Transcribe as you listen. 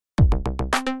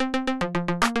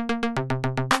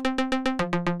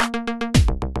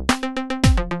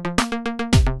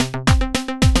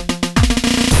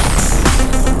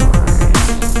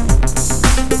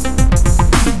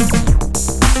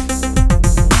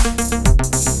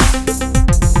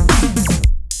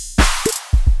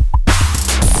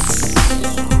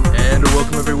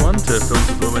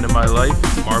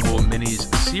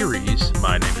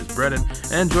Brennan,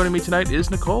 and joining me tonight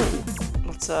is Nicole.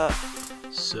 What's up?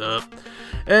 Sup?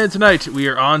 And tonight we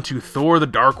are on to Thor: The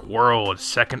Dark World,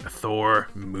 second Thor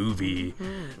movie.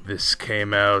 This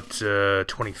came out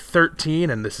 2013,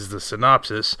 and this is the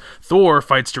synopsis. Thor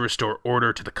fights to restore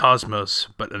order to the cosmos,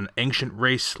 but an ancient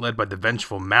race led by the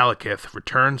vengeful Malekith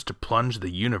returns to plunge the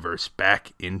universe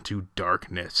back into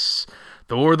darkness.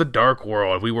 Thor: The Dark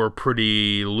World. We were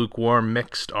pretty lukewarm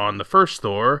mixed on the first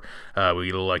Thor.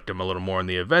 We liked him a little more in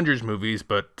the Avengers movies,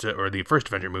 or the first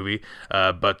Avenger movie.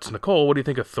 But Nicole, what do you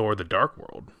think of Thor: The Dark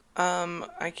World?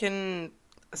 I can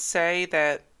say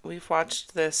that we've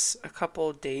watched this a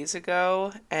couple days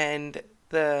ago, and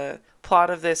the plot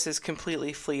of this is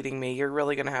completely fleeting me. You're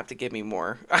really going to have to give me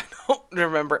more. I don't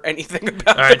remember anything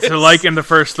about All right, this. so like in the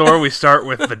first Thor, we start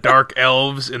with the Dark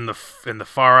Elves in the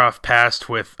far-off past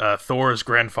with Thor's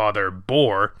grandfather,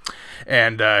 Bor,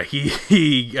 and he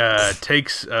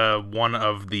takes one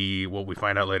of the, what we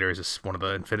find out later is one of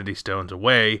the Infinity Stones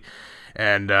away,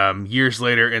 and years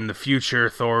later in the future,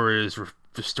 Thor is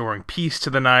restoring peace to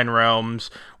the Nine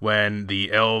Realms when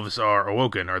the elves are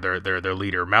awoken, or their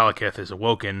leader Malekith is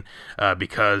awoken,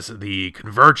 because the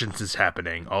convergence is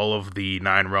happening. All of the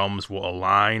Nine Realms will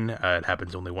align. It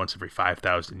happens only once every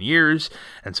 5,000 years,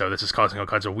 and so this is causing all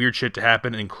kinds of weird shit to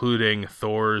happen, including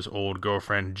Thor's old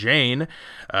girlfriend Jane.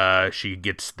 She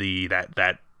gets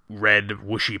that red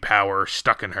whooshy power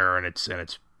stuck in her, and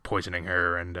it's poisoning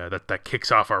her, and that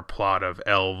kicks off our plot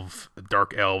of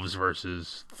dark elves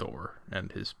versus Thor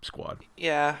and his squad.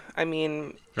 Yeah, I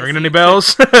mean... Ringing any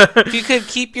bells? If you could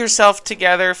keep yourself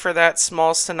together for that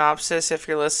small synopsis, if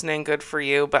you're listening, good for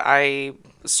you, but I'm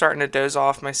starting to doze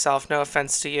off myself. No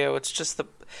offense to you. It's just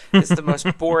it's the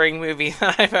most boring movie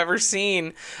that I've ever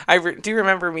seen. I do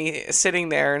remember me sitting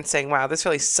there and saying, wow, this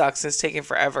really sucks. It's taking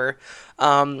forever.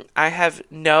 I have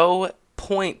no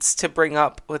points to bring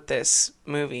up with this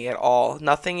movie at all.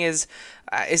 Nothing is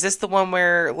this the one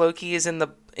where Loki is in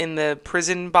the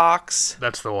prison box?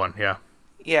 That's the one, yeah.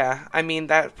 Yeah, I mean,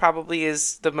 that probably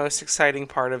is the most exciting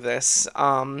part of this.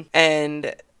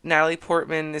 And Natalie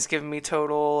Portman is giving me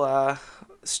total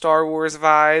Star Wars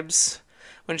vibes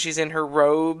when she's in her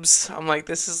robes. I'm like,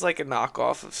 this is like a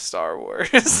knockoff of Star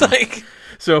Wars. Like,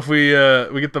 so if we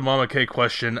get the Mama K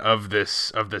question of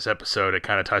this episode, it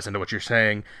kind of ties into what you're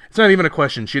saying. It's not even a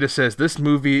question. She just says this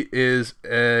movie is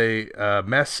a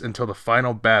mess until the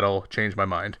final battle changed my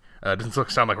mind. It doesn't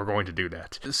sound like we're going to do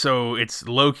that. So it's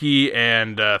Loki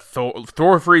and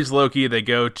Thor frees Loki. They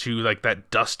go to like that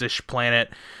dustish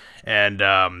planet,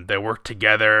 and they work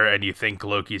together, and you think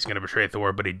Loki's going to betray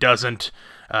Thor, but he doesn't.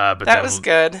 But that was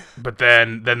good. But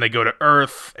then they go to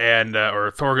Earth, and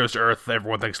or Thor goes to Earth.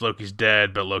 Everyone thinks Loki's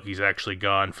dead, but Loki's actually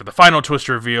gone. For the final twist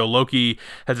reveal, Loki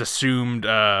has assumed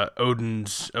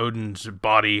Odin's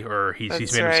body, or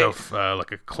he's made himself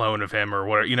like a clone of him, or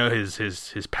whatever. You know,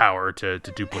 his power to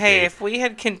duplicate. Hey, if we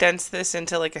had condensed this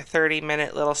into like a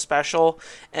 30-minute little special,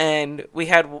 and we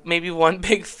had maybe one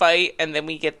big fight, and then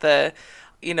we get the,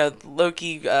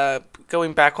 Loki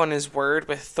going back on his word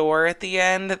with Thor at the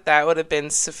end, that would have been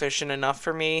sufficient enough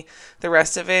for me. The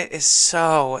rest of it is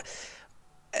so...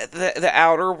 The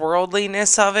outer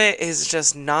worldliness of it is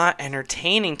just not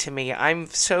entertaining to me. I'm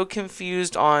so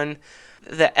confused on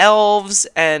the elves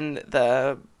and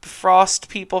the frost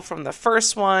people from the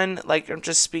first one. Like, I'm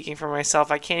just speaking for myself.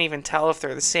 I can't even tell if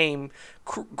they're the same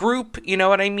group. You know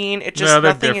what I mean? It just, no,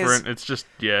 they're different. It's just,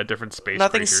 different space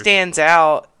nothing creatures. Stands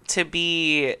out to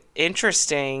be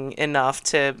interesting enough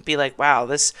to be like, wow,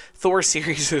 this Thor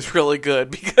series is really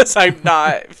good, because I'm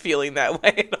not feeling that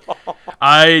way at all.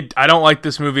 I don't like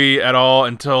this movie at all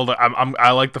until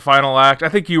I like the final act. I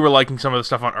think you were liking some of the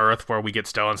stuff on Earth where we get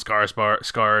Stellan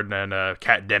Skarsgård and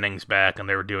Kat Dennings back, and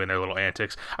they were doing their little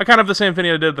antics. I kind of have the same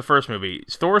feeling I did the first movie.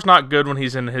 Thor's not good when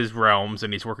he's in his realms,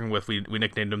 and he's working with, we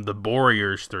nicknamed him the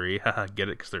Warriors 3. Get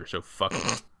it? Because they're so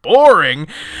fucking boring.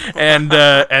 And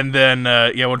then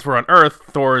once we're on Earth,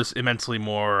 Thor is immensely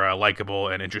more likable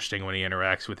and interesting when he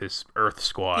interacts with his Earth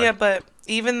squad. Yeah, but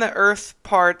even the Earth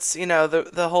parts,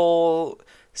 the whole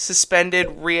suspended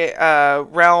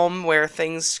realm where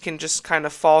things can just kind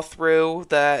of fall through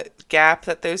the gap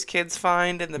that those kids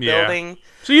find in the building.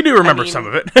 So you do remember some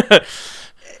of it.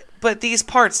 But these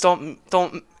parts don't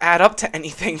add up to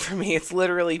anything for me. It's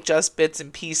literally just bits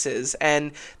and pieces,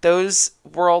 and those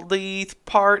worldly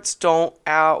parts don't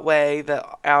outweigh the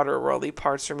outer worldly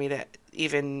parts for me to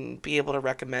even be able to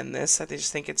recommend this. I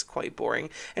just think it's quite boring.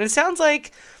 And it sounds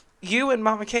like you and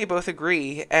Mama K both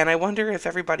agree, and I wonder if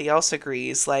everybody else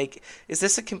agrees. Like, is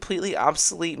this a completely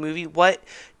obsolete movie?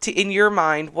 In your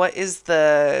mind, what is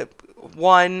the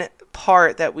one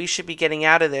part that we should be getting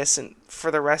out of this and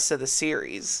for the rest of the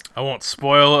series. I won't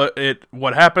spoil it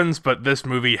what happens, but this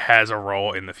movie has a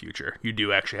role in the future. You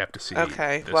do actually have to see.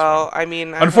 Okay, this well, one. I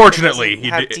mean, unfortunately,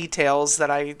 you have details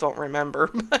that I don't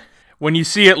remember. When you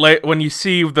see it when you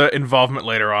see the involvement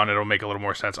later on, it'll make a little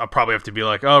more sense. I'll probably have to be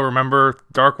like, "Oh, remember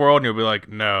Dark World?" And you'll be like,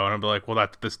 "No," and I'll be like, "Well,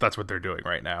 that's what they're doing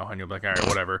right now," and you'll be like, "All right,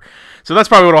 whatever." So that's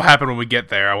probably what'll happen when we get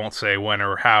there. I won't say when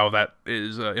or how that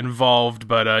is involved,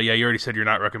 but yeah, you already said you're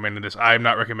not recommending this. I'm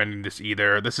not recommending this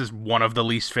either. This is one of the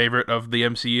least favorite of the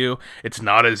MCU. It's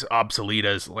not as obsolete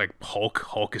as like Hulk.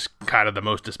 Hulk is kind of the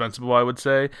most dispensable, I would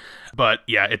say, but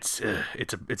yeah, it's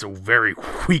a very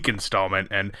weak installment,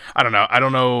 and I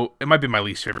don't know. It might be my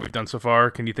least favorite we've done so far.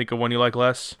 Can you think of one you like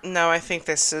less? No, I think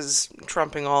this is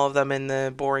trumping all of them in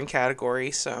the boring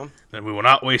category, so. Then we will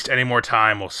not waste any more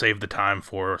time. We'll save the time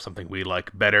for something we like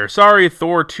better. Sorry,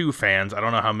 Thor 2 fans. I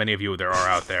don't know how many of you there are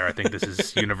out there. I think this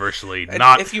is universally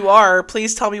not... If you are,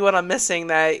 please tell me what I'm missing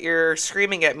that you're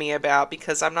screaming at me about,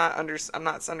 because I'm not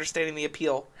understanding the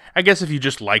appeal. I guess if you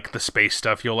just like the space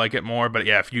stuff, you'll like it more. But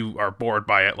yeah, if you are bored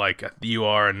by it, like you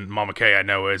are and Mama K, I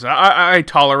know is, I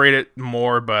tolerate it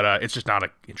more, but it's just not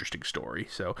an interesting story.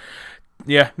 So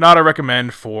yeah, not a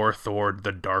recommend for Thor: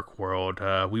 The Dark World.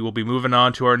 We will be moving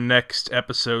on to our next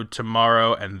episode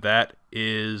tomorrow, and that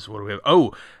is, what do we have?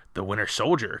 Oh, The Winter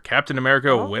Soldier. Captain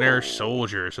America, Winter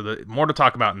Soldier. So more to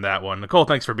talk about in that one. Nicole,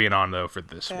 thanks for being on, though, for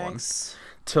this one.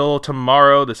 Till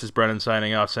tomorrow, this is Brennan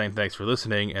signing off, saying thanks for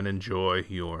listening and enjoy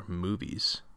your movies.